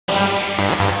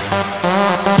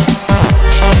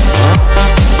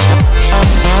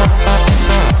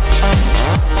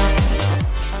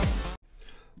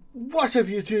What's up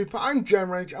YouTube, I'm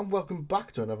GermRage and welcome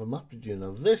back to another map review.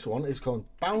 Now this one is called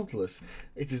Boundless.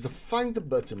 It is a find the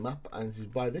button map and it is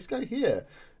by this guy here.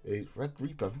 It's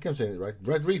ReddReaperz, I think I'm saying it right,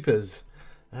 ReddReaperz.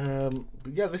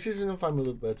 But yeah, this isn't a find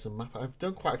the button map. I've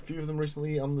done quite a few of them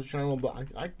recently on the channel, but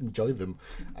I enjoy them.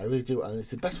 I really do, and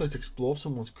it's the best way to explore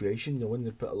someone's creation, you know, when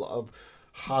they put a lot of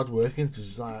hard work into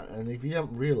design. And if you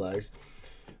haven't realised,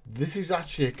 this is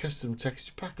actually a custom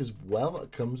texture pack as well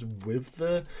that comes with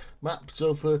the map.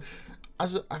 So I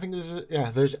think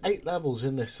there's 8 levels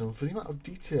in this, and for the amount of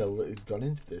detail that has gone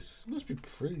into this, it must be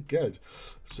pretty good.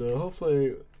 So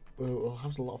hopefully we'll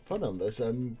have a lot of fun on this.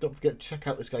 Don't forget to check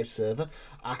out this guy's server,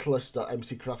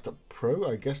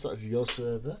 atlas.mccraft.pro. I guess that's your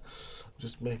server.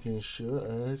 Just making sure.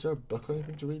 Is there a book or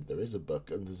anything to read? There is a book,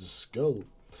 and there's a skull.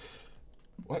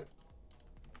 What?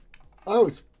 Oh,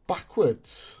 it's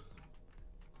backwards.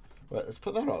 Right, let's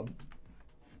put that on.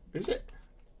 Is it?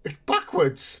 It's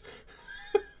backwards!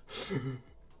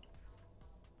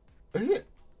 Is it?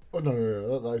 Oh,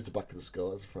 no. That is the back of the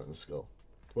skull. That's the front of the skull.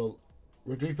 Well,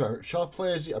 ReddReaperz, shall I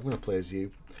play as you? I'm going to play as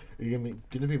you. You're going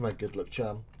to be my good luck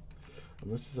charm.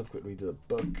 And this is a quick read of the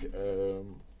book.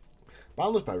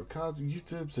 Boundless by Ricardo,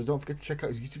 YouTube, so don't forget to check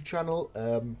out his YouTube channel.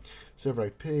 Server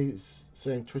IP,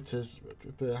 same Twitter's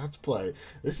how to play.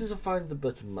 This is a find the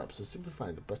button map, so simply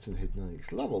find the button hidden on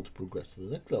each level to progress to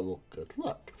the next level. Good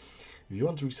luck. If you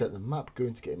want to reset the map, go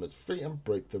into game modes free and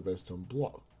break the redstone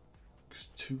blocks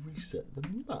to reset the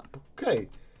map. Okay.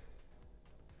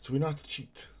 So we know how to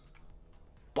cheat.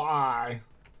 Bye.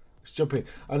 Let's jump in.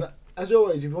 And as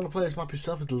always, if you want to play this map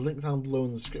yourself, there's a link down below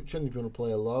in the description if you want to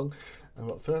play along. And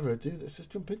without further ado, let's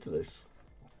just jump into this.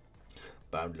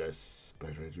 Boundless by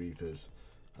ReddReaperz.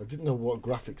 I didn't know what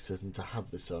graphics setting to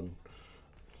have this on.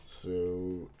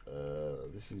 So,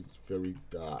 this is very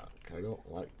dark. I don't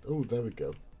like... Oh, there we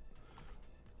go.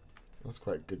 That's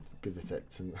quite good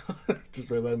effects. And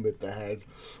just remembered the head.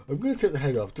 I'm going to take the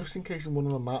head off, just in case in one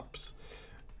of the maps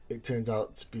it turns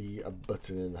out to be a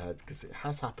button in the head, because it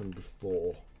has happened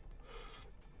before.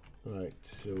 Right,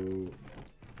 so...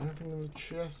 Anything in the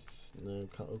chests? No,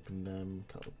 can't open them.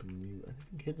 Can't open new.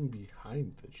 Anything hidden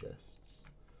behind the chests?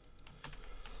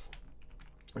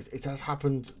 It has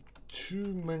happened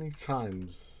too many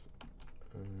times.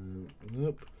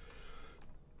 Nope.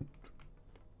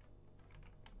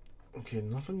 Okay,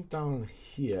 nothing down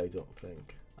here, I don't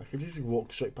think. I could easily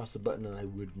walk straight past the button and I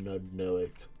would not know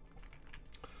it.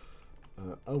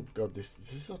 Oh god, this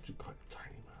is actually quite a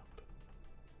tiny map.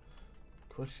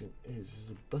 Question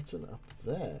is a button up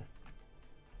there?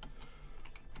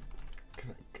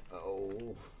 Can I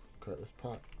go? Correct this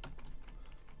part.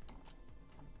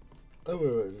 Oh,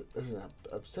 wait, isn't that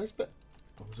upstairs bit?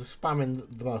 I was just spamming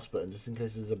the mouse button just in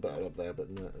case there's a button up there, but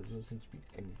no, there doesn't seem to be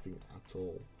anything at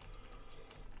all.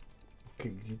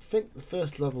 Okay, you'd think the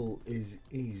first level is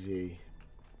easy,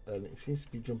 and it seems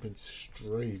to be jumping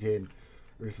straight in.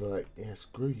 It's like, yeah,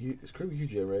 screw you,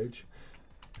 GermRage.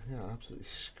 Yeah, absolutely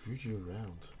screw you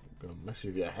around. I'm gonna mess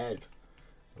with your head.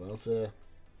 Well, sir,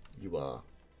 you are.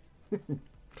 Right,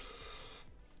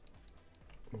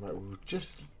 we were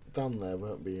just down there,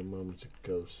 won't be a moment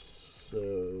ago.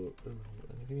 So,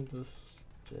 anything into the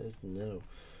stairs? No.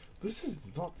 This is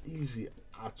not easy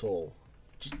at all.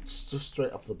 Just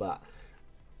straight off the bat.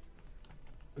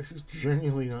 This is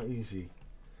genuinely not easy.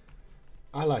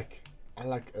 I like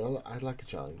a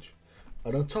challenge.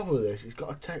 And on top of this, it's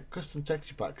got a custom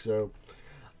texture pack, so...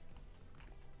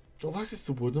 Unless it's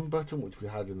the wooden button, which we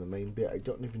had in the main bit, I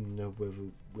don't even know whether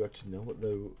we actually know what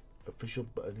the official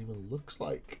button even looks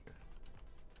like.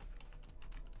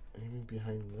 Anything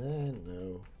behind there?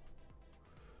 No.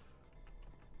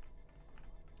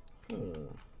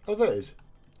 Huh. Oh, there it is.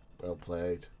 Well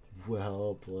played.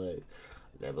 Well played.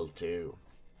 Level 2.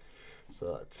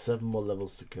 So that's 7 more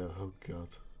levels to go. Oh, God.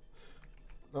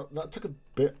 That took a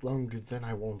bit longer than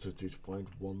I wanted to find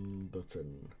one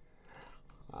button.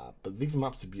 But these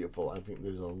maps are beautiful. I think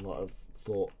there's a lot of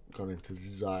thought gone into the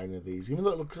design of these. Even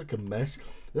though it looks like a mess,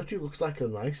 it actually looks like a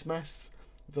nice mess.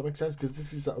 If that makes sense, because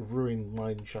this is what a ruined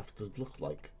mine shaft does look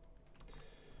like.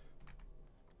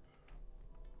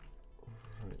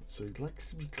 Right, so he likes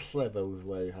to be clever with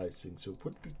where he hides things, so it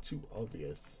wouldn't be too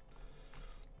obvious.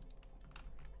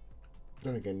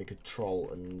 Then again, you could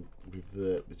troll and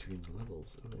revert between the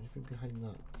levels. Oh, anything behind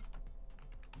that?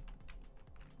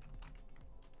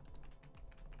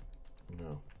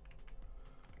 No.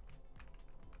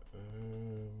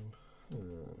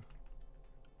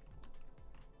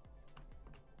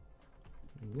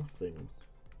 Nothing.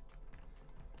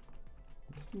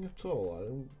 Nothing at all.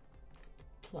 I'm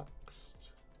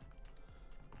perplexed.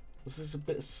 This is a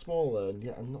bit smaller, and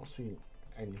yet I'm not seeing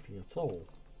anything at all.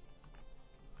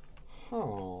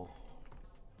 Oh.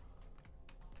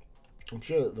 I'm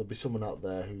sure there'll be someone out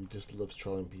there who just loves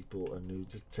trolling people and who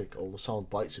just take all the sound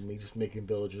bites of me just making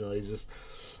villager noises.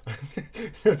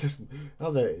 Just,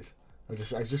 oh, there it is.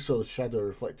 I just saw the shadow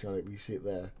reflecting on it. You see it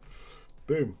there.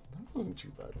 Boom. That wasn't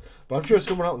too bad. But I'm sure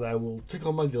someone out there will take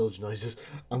all my village noises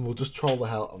and will just troll the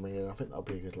hell out of me, and I think that'll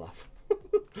be a good laugh.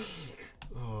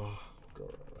 Oh,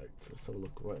 God, right. Let's have a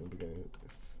look right in the beginning.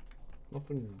 It's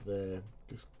nothing there.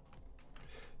 Just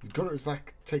you've got to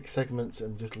like take segments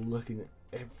and just looking at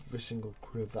every single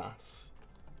crevasse.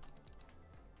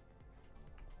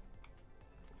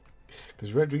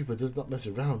 Because ReddReaperz does not mess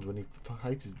around when he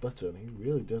hides his button. He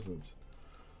really doesn't.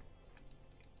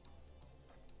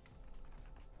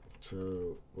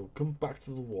 So we'll come back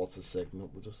to the water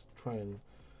segment. We'll just try and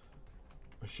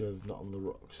make sure it's not on the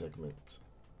rock segment.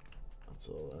 That's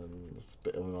all. And it's a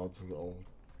bit of an odd little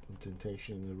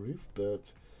indentation in the roof,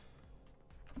 but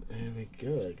there we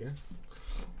go, I guess.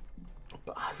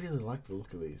 But I really like the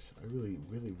look of these. I really,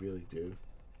 really, really do.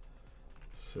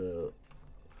 So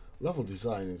level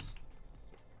design is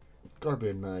gotta be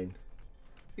a 9.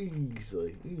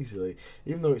 Easily, easily.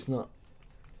 Even though it's not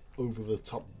over the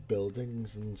top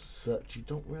buildings and such, you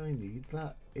don't really need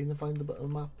that in the Find the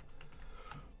Button map.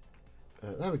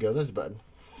 There we go, there's a button.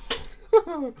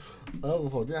 Oh,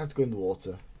 I didn't have to go in the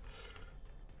water.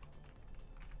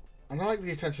 And I like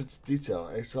the attention to detail.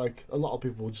 It's like a lot of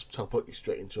people will just teleport you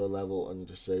straight into a level and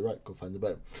just say, right, go find the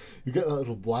button. You get that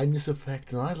little blindness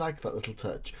effect, and I like that little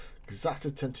touch because that's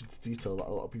attention to detail that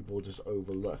a lot of people will just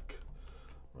overlook.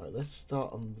 Right, let's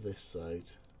start on this side.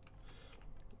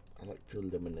 I like to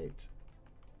eliminate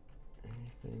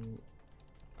anything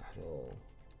at all.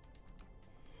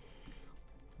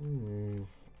 Nope.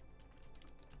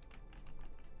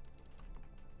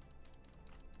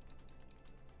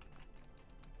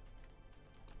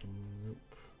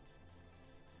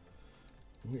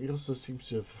 He also seems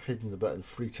to have hidden the button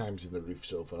 3 times in the roof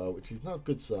so far, which is not a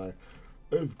good sign.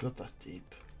 Oh god, that's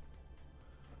deep.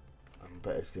 I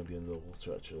bet it's going to be under the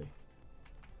water actually.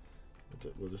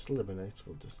 We'll just eliminate,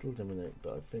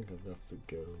 but I think I'm going to have to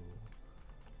go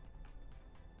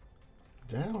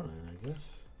down, I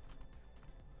guess.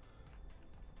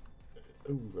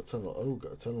 Oh, got a tunnel. Oh,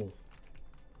 got a tunnel.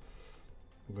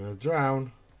 I'm going to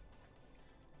drown.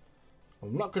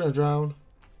 I'm not going to drown.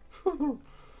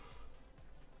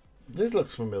 This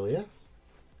looks familiar.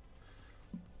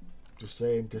 Just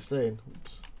saying, just saying.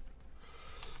 Oops.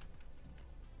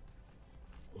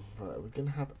 Right, we're going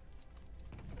to have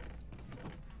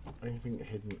anything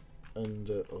hidden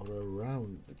under or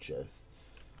around the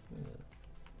chests. Yeah.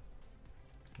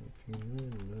 If you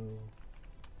really know.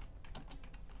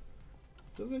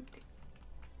 I feel like...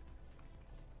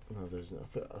 No, there isn't. I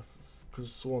could have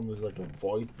sworn there's like a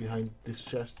void behind this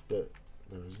chest, but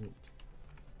there isn't.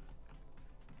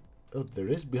 Oh, there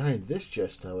is behind this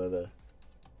chest, however.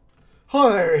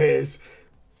 Oh, there it is!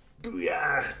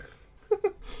 Booyah!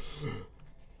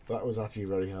 That was actually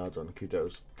very hard on.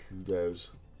 Kudos.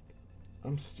 Kudos.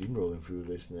 I'm steamrolling through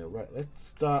this now. Right, let's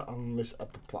start on this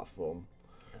upper platform.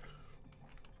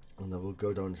 And then we'll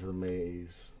go down to the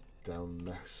maze. Down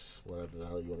this, whatever the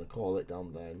hell you want to call it,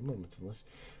 down there in a moment. Unless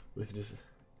we can just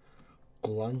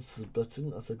glance the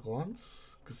button at a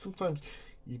glance. Because sometimes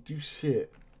you do see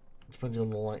it, depending on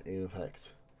the lightning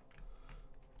effect.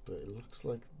 But it looks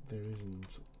like there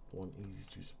isn't one easy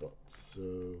to spot.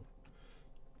 So,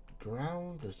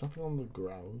 ground, there's nothing on the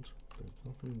ground. There's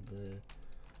nothing there.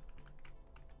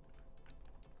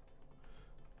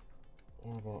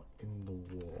 What about in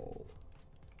the wall?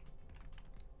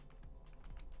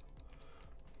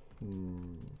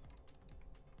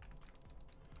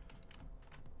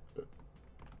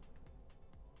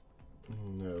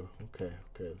 No, okay,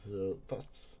 so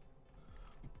that's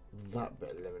that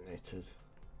bit eliminated.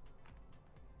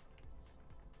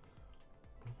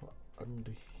 What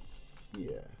under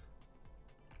here?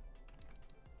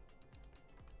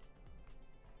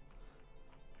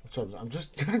 I'm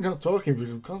just not talking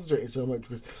because I'm concentrating so much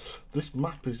because this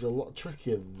map is a lot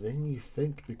trickier than you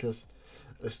think because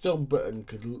a stone button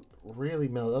could really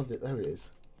melt. Oh, there it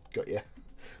is. Got ya.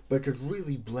 But it could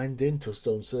really blend into a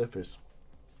stone surface.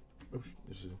 Oh,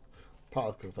 there's a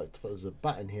particle effect. I thought there was a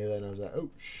bat in here then. I was like, oh,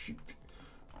 shoot.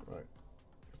 Right.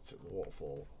 Let's hit the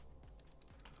waterfall.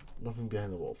 Nothing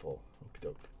behind the waterfall. Okie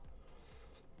doke.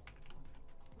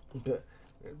 But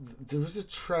there is a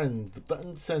trend. The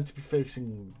buttons tend to be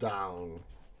facing down.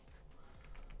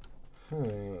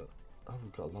 Oh,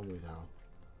 we've got a long way down.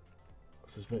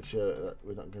 Let's just make sure that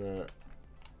we're not going to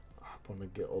want to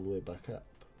get all the way back up.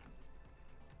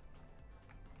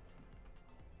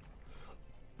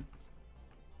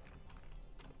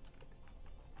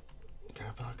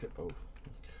 Parker. Oh, okay.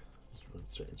 Just run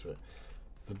straight into it.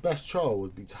 The best troll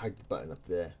would be to hide the button up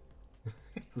there.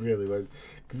 Really would.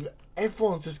 Because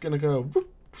everyone's just going to go whoop,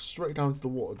 straight down to the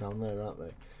water down there, aren't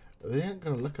they? They ain't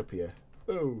going to look up here.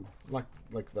 Oh, like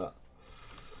that.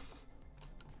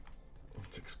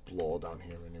 Let's explore down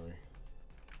here anyway.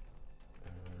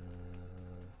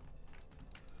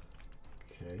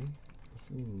 Okay.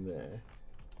 Nothing in there.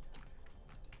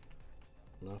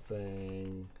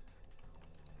 Nothing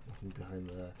behind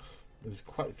there. There's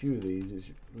quite a few of these,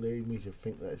 which lead me to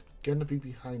think that it's gonna be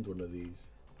behind one of these.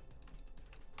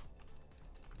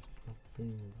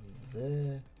 There's nothing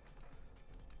there.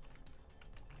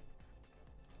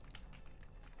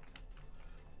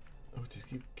 Oh, just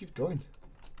keep going.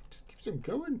 Just keeps on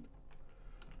going.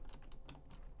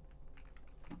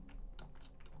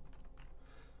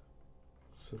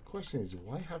 So the question is,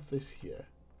 why have this here?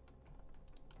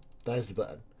 There's the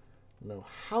button. No,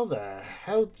 how the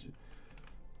hell?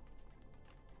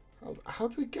 How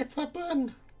do we get to that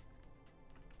button?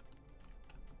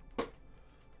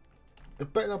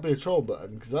 It better not be a troll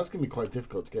button, because that's going to be quite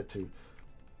difficult to get to.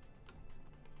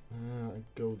 I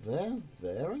go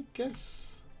there, I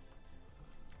guess.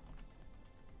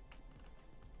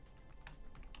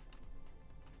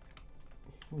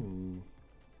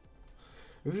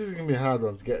 This is going to be a hard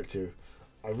one to get to.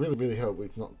 I really hope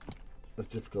it's not as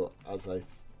difficult as I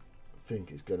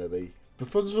think it's going to be. But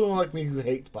for someone like me who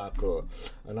hates parkour,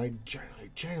 and I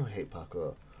generally hate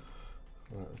parkour.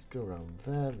 Right, let's go around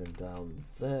there, then down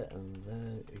there, and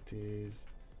then it is...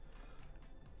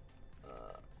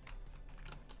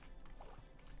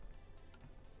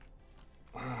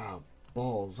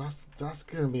 balls. That's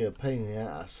going to be a pain in the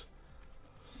ass.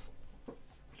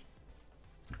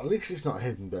 At least it's not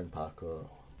hidden Ben parkour.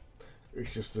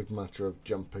 It's just a matter of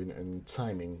jumping and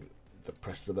timing the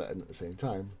press the button at the same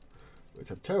time, which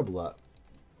I'm terrible at.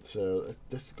 So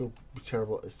let's go be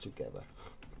terrible at this together.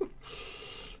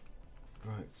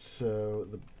 Right, so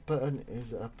the button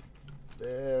is up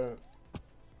there,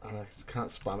 and I just can't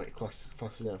spam it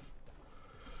fast enough.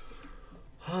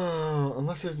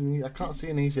 Unless there's I can't see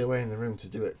an easier way in the room to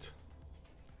do it.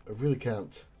 I really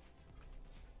can't.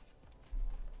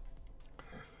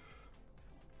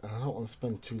 And I don't want to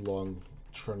spend too long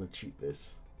trying to cheat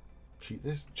this.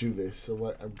 Do this.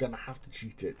 So I'm gonna have to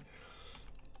cheat it.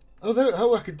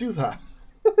 Oh, I could do that.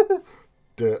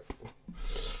 Derp.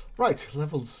 Right,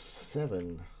 level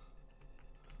 7.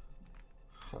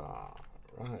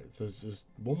 Right, there's just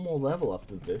one more level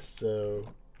after this, so...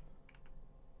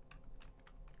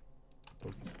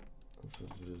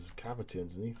 There's a cavity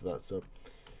underneath that, so...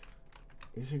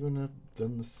 Is he going to have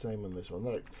done the same on this one?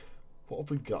 Right, what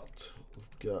have we got?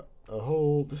 We've got a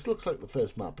whole... This looks like the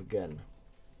first map again.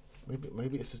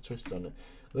 Maybe it's a twist on it.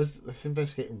 Let's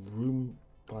investigate room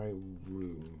by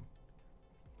room.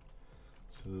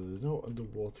 So there's no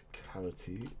underwater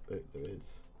cavity. Wait, there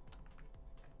is.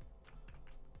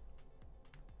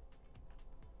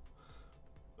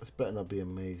 This better not be a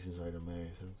maze inside a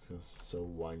maze. It's gonna so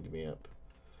wind me up.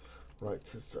 Right,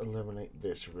 let's eliminate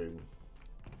this room.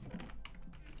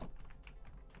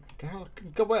 Go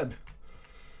in.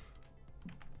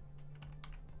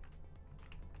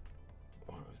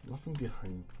 Oh, there's nothing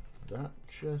behind that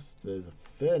chest. There's a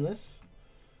furnace.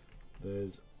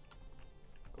 There's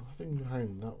nothing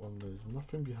behind that one. There's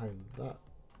nothing behind that.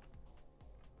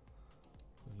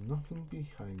 There's nothing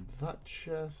behind that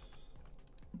chest.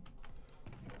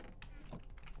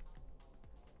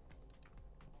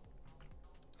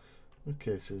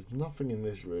 Okay, so there's nothing in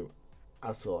this room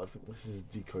at all. I think this is a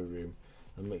decoy room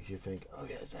and makes you think, oh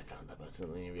yes, I found that button,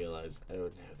 and then you realise, oh no,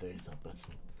 there is no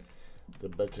button. The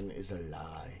button is a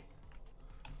lie.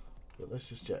 But let's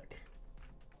just check.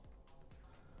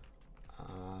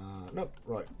 Nope,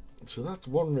 right. So that's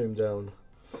one room down.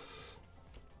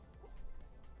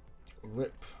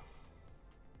 Rip.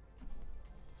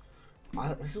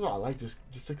 This is what I like,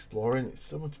 just exploring. It's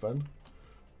so much fun.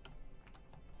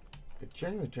 It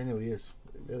genuinely is.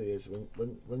 It really is.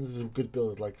 When there's a good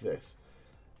build like this,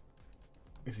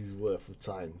 this is worth the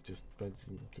time. Just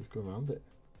go around it.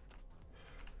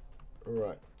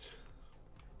 Right.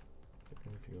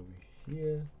 Anything over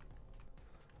here?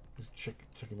 Just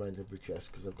checking behind every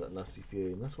chest because I've got a nasty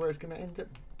feeling that's where it's going to end up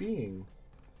being.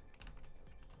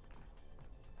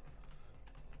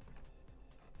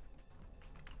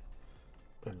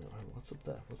 Wait a minute, what's up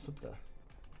there? What's up there?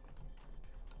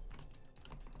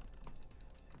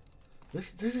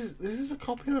 This is a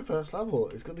copy of the first level.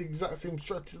 It's got the exact same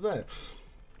structure there.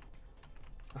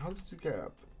 How did you get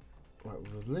up? Right,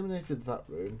 we've eliminated that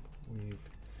room. We've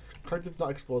kind of not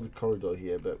explored the corridor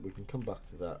here, but we can come back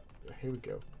to that. Here we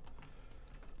go.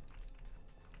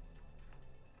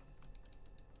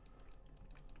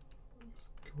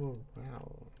 go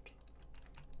around.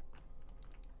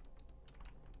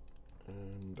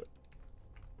 And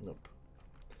nope.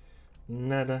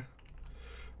 Nada.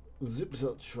 Zips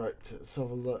up right. Let's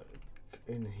have a look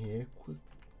in here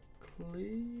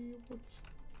quickly. What's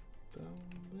down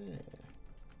there?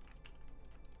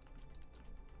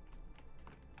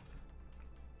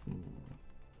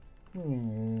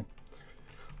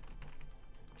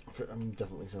 I'm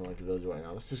definitely sounding like a villager right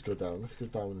now. Let's just go down. Let's go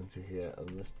down into here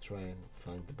and let's try and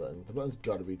find the button. The button's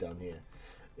got to be down here.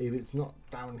 If it's not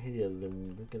down here,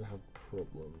 then we're gonna have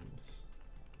problems.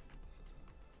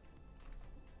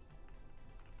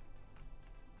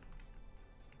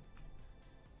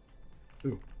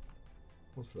 Ooh,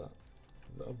 what's that?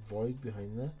 Is that a void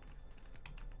behind there?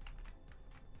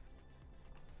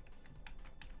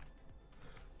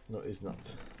 No, it's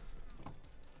not.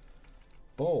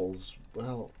 Balls?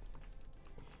 Well,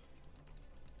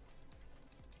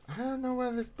 I don't know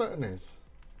where this button is.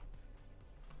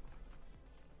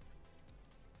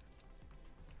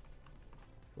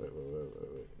 Wait.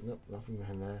 Nope, nothing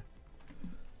behind there.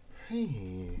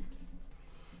 Hey.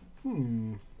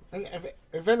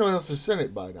 If anyone else has seen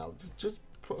it by now, just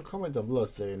put a comment down below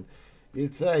saying,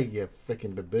 "It's there, you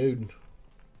freaking baboon."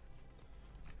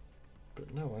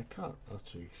 But no, I can't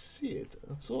actually see it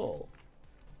at all.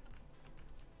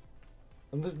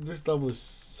 And this level is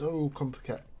so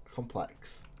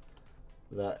complex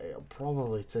that it'll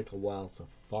probably take a while to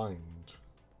find.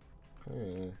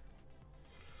 Hey.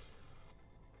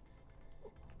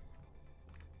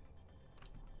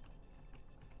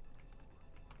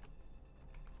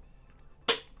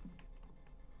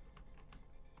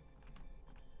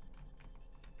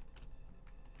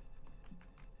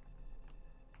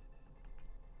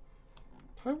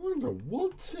 I wonder,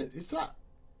 what's it? Is that...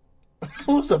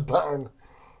 What's a button?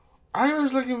 I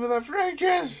was looking for that for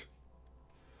ages!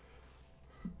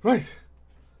 Right.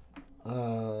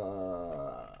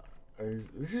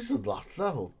 This is the last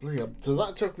level. So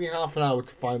that took me half an hour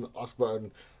to find the last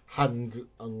button. Hand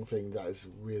on thing. That is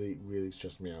really, really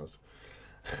stressed me out.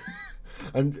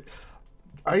 And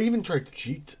I even tried to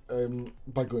cheat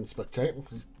by going spectate,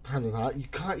 because hand on heart, you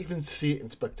can't even see it in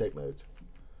spectate mode.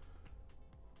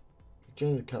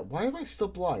 Generally can't. Why am I still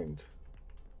blind?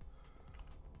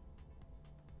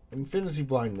 Infinity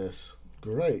blindness.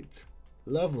 Great.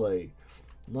 Lovely.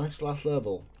 Nice last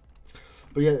level.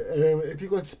 But yeah, if you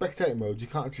go into spectator mode, you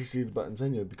can't actually see the buttons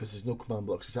anyway because there's no command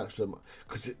blocks. It's actually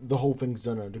because the whole thing's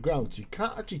done underground, so you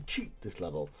can't actually cheat this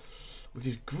level, which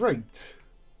is great.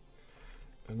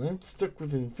 And I'm stuck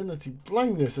with infinity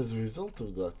blindness as a result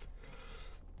of that.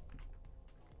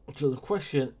 So the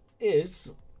question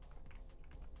is,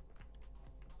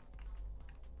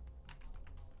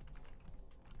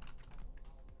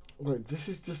 right, this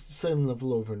is just the same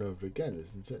level over and over again,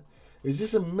 isn't it? Is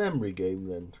this a memory game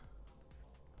then?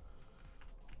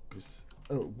 Because,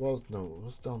 oh, it was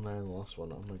down there in the last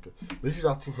one. Oh my god. This is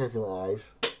actually hurting my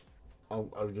eyes.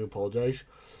 I do apologise.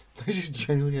 This is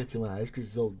genuinely hurting my eyes because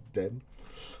it's so dim.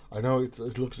 I know it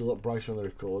looks a lot brighter on the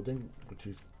recording, which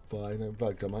is fine. In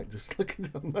fact, I might just look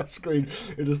at my screen.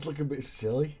 It does look a bit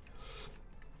silly.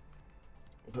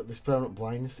 But this permanent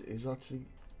blindness is actually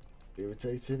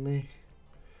irritating me.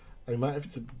 I might have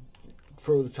to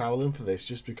throw the towel in for this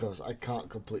just because I can't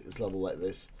complete this level like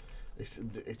this.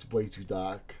 It's way too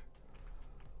dark.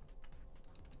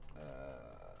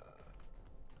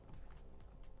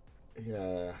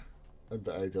 Yeah, I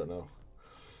don't know.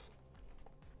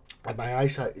 And my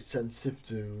eyesight is sensitive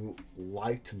to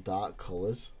light and dark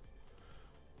colours,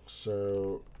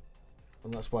 so,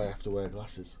 and that's why I have to wear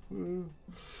glasses.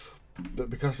 But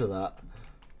because of that,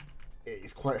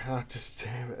 it's quite hard to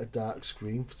stare at a dark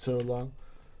screen for so long.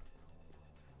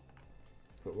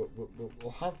 But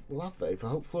we'll have faith.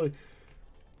 Hopefully,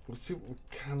 we'll see what we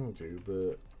can do.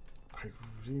 But I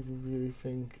really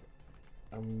think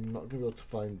I'm not gonna be able to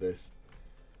find this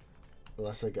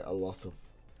unless I get a lot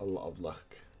of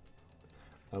luck.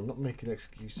 I'm not making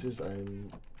excuses.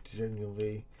 I'm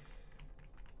genuinely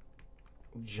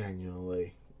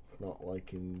not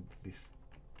liking this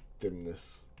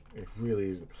dimness. It really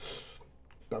isn't.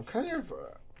 But I'm kind of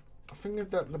thinking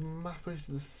that the map is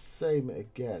the same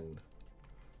again.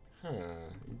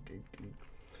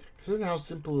 Considering how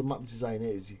simple the map design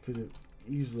is, you could have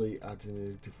easily added in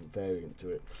a different variant to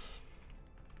it.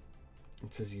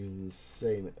 It says using the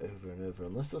same over and over,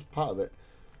 unless that's part of it.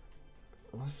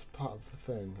 Unless it's part of the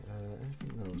thing.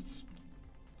 Anything else?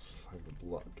 Slide the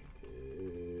block.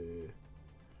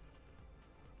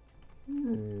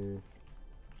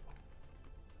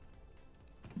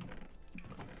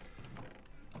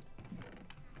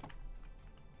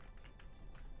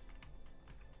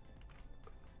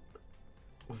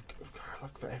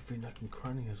 for every nook and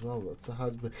cranny as well. That's a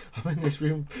hard bit. I'm in this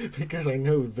room because I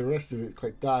know the rest of it's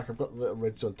quite dark. I've got the little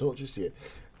redstone torches here,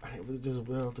 and it really does a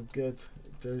world of good.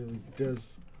 It really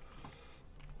does.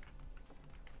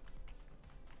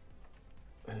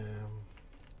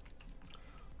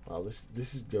 Wow,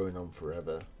 this is going on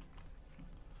forever.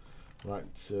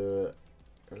 Right,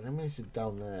 eliminated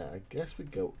down there. I guess we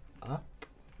go up.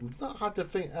 We've not had to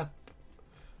think up.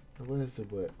 Where's the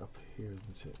way? Up here,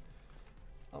 isn't it?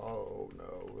 Oh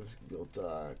no, it's real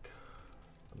dark.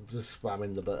 I'm just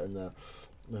spamming the button now,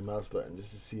 the mouse button,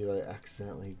 just to see if I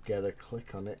accidentally get a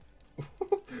click on it.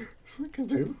 That's what I can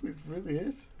do. It really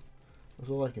is. That's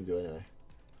all I can do anyway.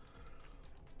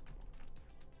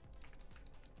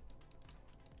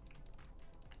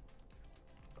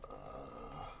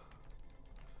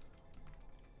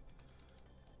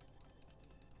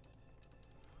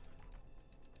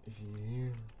 Yeah.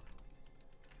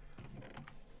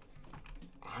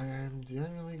 I am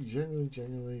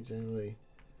genuinely,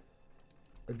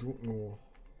 I don't know.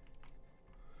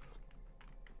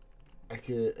 I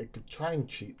could try and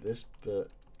cheat this, but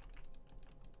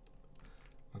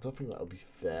I don't think that would be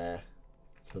fair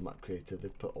to the map creator. They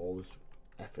put all this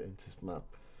effort into this map.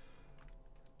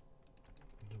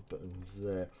 No buttons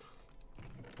there.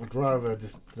 I'd rather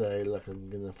just say, look, I'm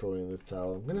gonna throw in the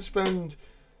towel. I'm gonna spend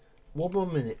 1 more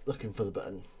minute looking for the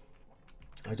button.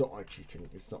 I don't like cheating,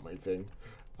 it's not my thing.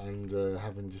 And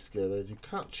having discovered you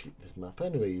can't cheat this map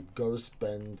anyway, you've got to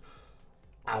spend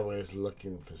hours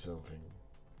looking for something.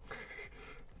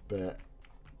 But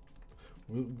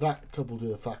that coupled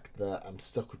with the fact that I'm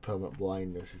stuck with permanent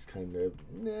blindness is kind of,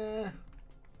 nah.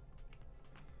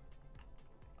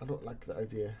 I don't like that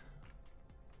idea.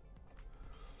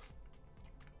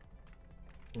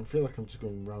 I feel like I'm just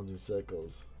going round in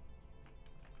circles.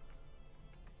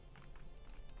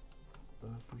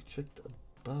 Have we checked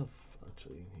above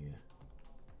actually in here?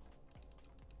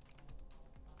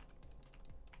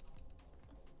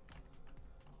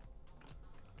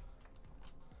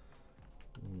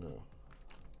 No.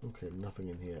 Okay, nothing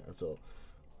in here at all.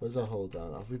 Where's our hole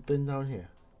down? Have we been down here?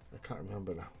 I can't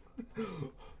remember now.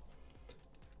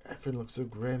 Everything looks so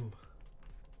grim.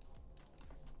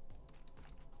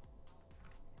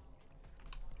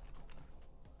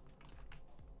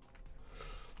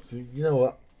 So you know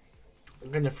what? I'm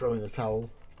going to throw in the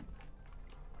towel.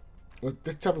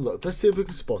 Let's have a look. Let's see if we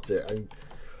can spot it.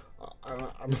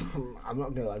 I'm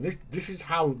not going to lie. This is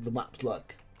how the maps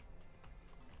look.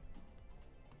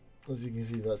 As you can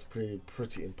see, that's pretty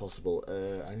impossible.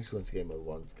 I need to go into game mode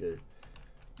 1 to go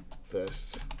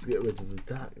first to get rid of the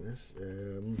darkness.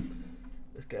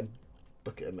 Let's get a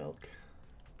bucket of milk.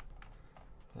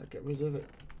 Get rid of it.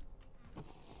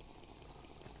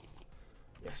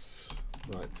 Yes.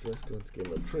 Right, so let's go into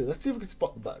game mode 3. Let's see if we can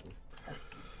spot the button.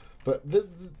 But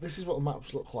this is what the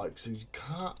maps look like. So you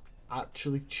can't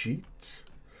actually cheat.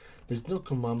 There's no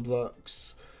command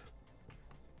blocks.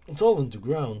 It's all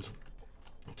underground.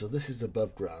 So this is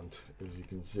above ground, as you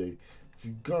can see. So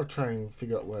you've got to try and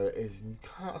figure out where it is. And you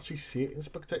can't actually see it in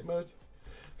spectate mode.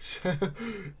 So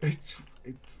it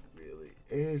really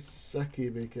is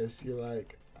sucky because you're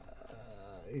like,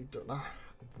 you don't know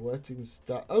where to even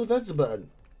start. Oh, there's a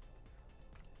button.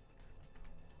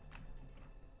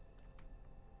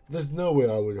 There's no way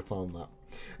I would have found that.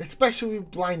 Especially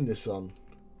with blindness on.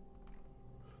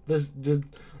 There's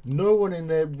no one in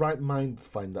their right mind would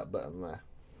find that button there.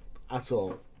 At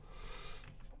all.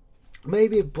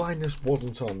 Maybe if blindness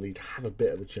wasn't on, they'd have a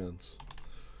bit of a chance.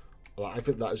 Well, I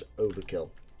think that is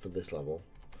overkill for this level.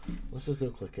 Let's just go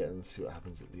click it and see what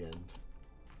happens at the end.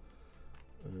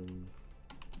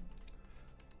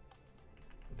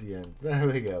 The end. There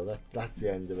we go. That's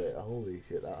the end of it. Holy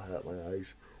shit, that hurt my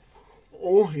eyes.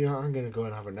 Oh, yeah, I'm going to go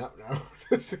and have a nap now.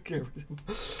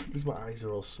 Because my eyes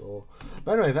are all sore.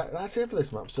 But anyway, that's it for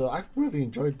this map. So I've really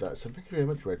enjoyed that. So thank you very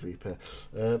much, ReddReaper.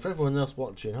 For everyone else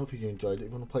watching, hopefully you enjoyed it.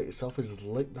 If you want to play it yourself, there's a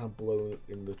link down below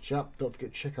in the chat. Don't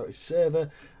forget to check out his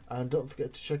server. And don't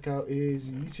forget to check out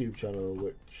his YouTube channel,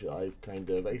 which I've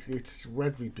it's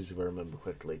ReddReaperz if I remember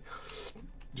correctly.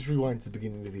 Just rewind to the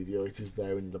beginning of the video, it is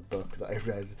there in the book that I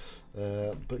read.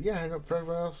 But yeah, for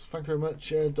everyone else, thank you very much.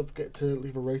 Don't forget to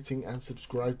leave a rating and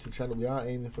subscribe to the channel. We are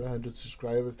aiming for 100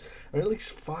 subscribers. And at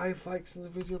least 5 likes in the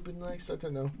video would be nice. I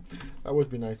don't know. That would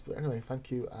be nice. But anyway,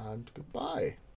 thank you and goodbye.